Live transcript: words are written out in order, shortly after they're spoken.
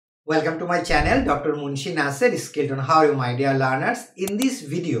Welcome to my channel, Dr. Munshi Nasser, Skilled on How You, my dear learners. In this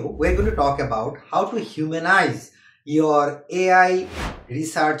video, we're going to talk about how to humanize your AI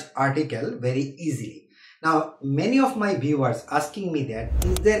research article very easily. Now, many of my viewers asking me that,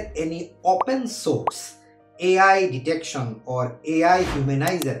 is there any open source AI detection or AI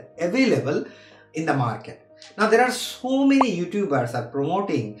humanizer available in the market? Now, there are so many YouTubers are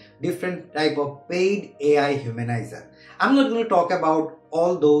promoting different type of paid AI humanizer. I'm not going to talk about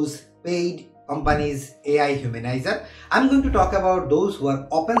all those paid companies AI humanizer. I'm going to talk about those who are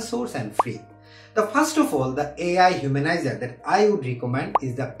open source and free. The first of all, the AI humanizer that I would recommend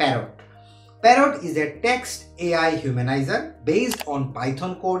is the Parrot. Parrot is a text AI humanizer based on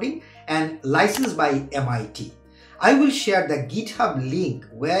Python coding and licensed by MIT. I will share the GitHub link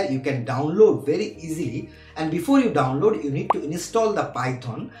where you can download very easily, and before you download you need to install the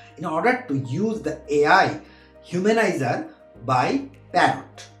Python in order to use the AI humanizer by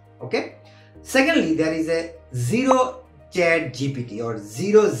Parrot. Okay. Secondly, there is a ZeroGPT or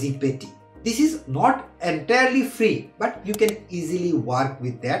ZeroGPT. This is not entirely free, but you can easily work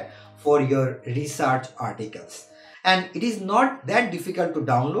with that for your research articles. And it is not that difficult to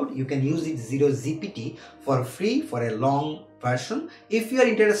download. You can use it ZeroGPT for free for a long version. If you are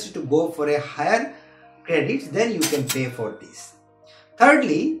interested to go for a higher credits, then you can pay for this.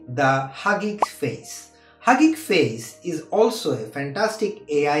 Thirdly, the Hugging Face. Hugging Face is also a fantastic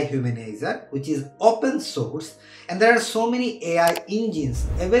AI humanizer which is open source, and there are so many AI engines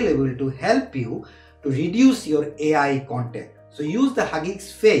available to help you to reduce your AI content. So use the Hugging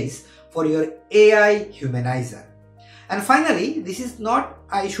Face for your AI humanizer. And finally, this is not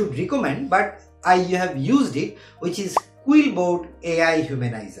I should recommend, but I have used it, which is Quillbot AI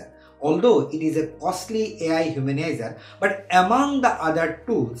humanizer. Although it is a costly AI humanizer, but among the other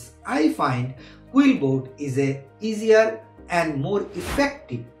tools, I find Quillbot is a easier and more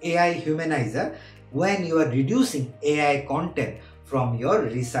effective AI humanizer when you are reducing AI content from your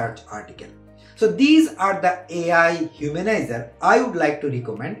research article. So these are the AI humanizer I would like to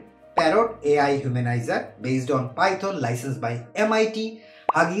recommend. Parrot AI humanizer based on Python, licensed by MIT.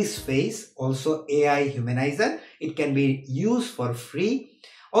 Hugging Face, also AI humanizer. It can be used for free.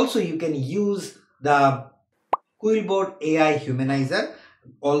 Also, you can use the Quillbot AI humanizer,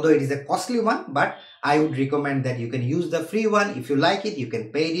 although it is a costly one, but I would recommend that you can use the free one. If you like it, you can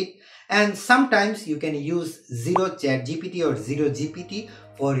pay it. And sometimes you can use ZeroGPT or ZeroGPT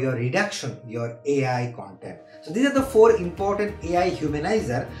for your reduction, your AI content. So these are the 4 important AI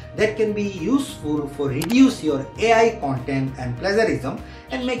humanizer that can be useful for reduce your AI content and plagiarism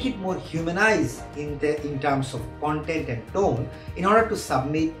and make it more humanized in terms of content and tone in order to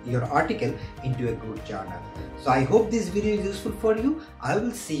submit your article into a good journal. So I hope this video is useful for you. I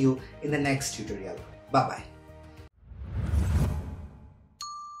will see you in the next tutorial. Bye bye.